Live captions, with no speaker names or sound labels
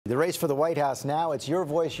The race for the White House now. It's your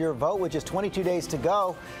voice, your vote with just 22 days to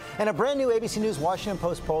go. And a brand new ABC News Washington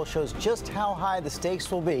Post poll shows just how high the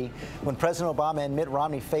stakes will be when President Obama and Mitt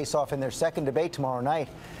Romney face off in their second debate tomorrow night.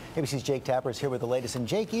 ABC's Jake Tapper is here with the latest. And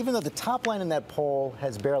Jake, even though the top line in that poll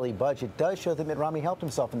has barely budged, it does show that Mitt Romney helped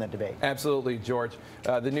himself in that debate. Absolutely, George.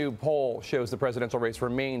 The new poll shows the presidential race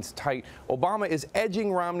remains tight. Obama is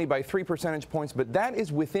edging Romney by 3 percentage points, but that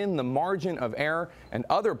is within the margin of error, and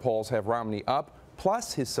other polls have Romney up.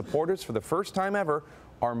 Plus, his supporters, for the first time ever,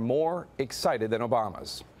 are more excited than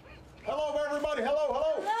Obama's. Hello, everybody. Hello,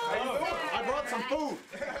 hello. Hello. I brought some food.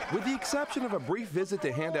 With the exception of a brief visit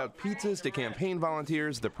to hand out pizzas to campaign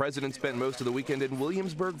volunteers, the president spent most of the weekend in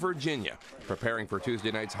Williamsburg, Virginia, preparing for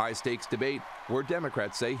Tuesday night's high-stakes debate, where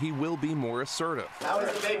Democrats say he will be more assertive. How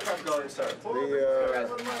is the debate prep going, sir?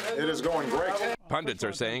 It is going great. Pundits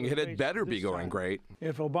are saying it had better be going great.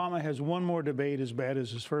 If Obama has one more debate as bad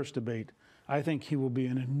as his first debate, I think he will be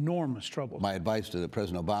in enormous trouble. My advice to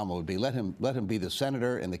President Obama would be let him be the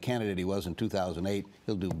senator and the candidate he was in 2008.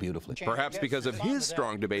 He'll do beautifully. Perhaps because of his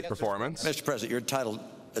strong debate performance. Mr. President, you're entitled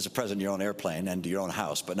as a president to your own airplane and to your own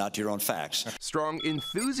house, but not to your own facts. Strong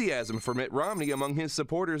enthusiasm for Mitt Romney among his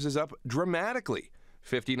supporters is up dramatically.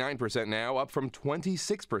 59% now, up from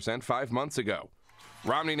 26% 5 months ago.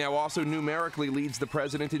 Romney now also numerically leads the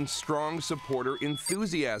president in strong supporter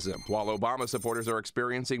enthusiasm, while Obama supporters are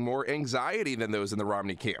experiencing more anxiety than those in the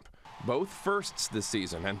Romney camp. Both firsts this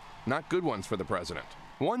season, and not good ones for the president.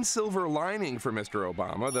 One silver lining for Mr.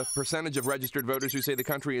 Obama, the percentage of registered voters who say the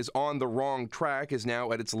country is on the wrong track is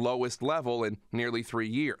now at its lowest level in nearly 3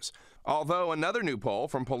 years. Although another new poll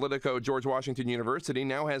from Politico George Washington University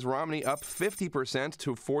now has Romney up 50%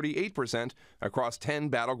 to 48% across 10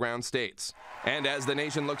 battleground states. And as the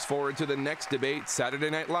nation looks forward to the next debate, Saturday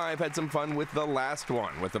Night Live had some fun with the last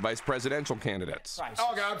one with the vice presidential candidates.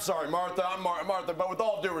 Okay, I'm sorry, Martha. I'm Martha, but with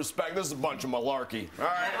all due respect, this is a bunch of malarkey. All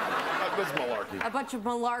right? This is malarkey. A bunch of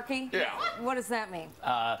malarkey? Yeah. What does that mean?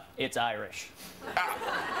 It's Irish.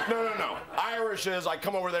 No. Irish is I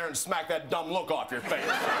come over there and smack that dumb look off your face.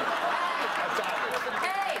 That's Irish.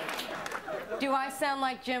 Hey! Do I sound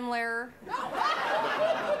like Jim Lehrer? No.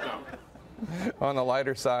 On the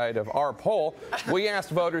lighter side of our poll, we asked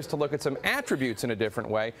voters to look at some attributes in a different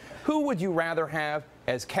way. Who would you rather have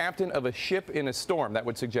as captain of a ship in a storm? That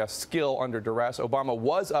would suggest skill under duress. Obama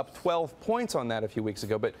was up 12 points on that a few weeks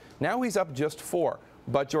ago, but now he's up just 4.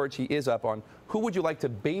 But, George, he is up on who would you like to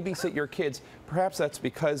babysit your kids? Perhaps that's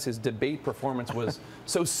because his debate performance was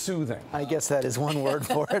so soothing. I guess that is one word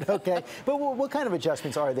for it, okay. But what kind of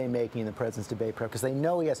adjustments are they making in the president's debate prep? Because they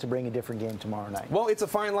know he has to bring a different game tomorrow night. Well, it's a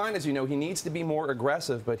fine line, as you know. He needs to be more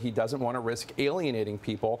aggressive, but he doesn't want to risk alienating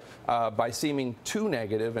people by seeming too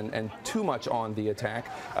negative and too much on the attack.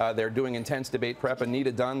 They're doing intense debate prep.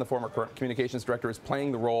 Anita Dunn, the former communications director, is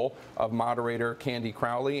playing the role of moderator Candy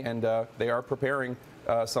Crowley, and they are preparing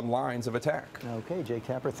some lines of attack. Okay, Jake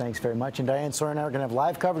Tapper, thanks very much. And Diane Sawyer and I are going to have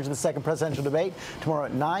live coverage of the second presidential debate tomorrow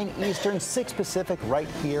at 9 Eastern, 6 Pacific, right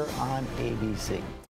here on ABC.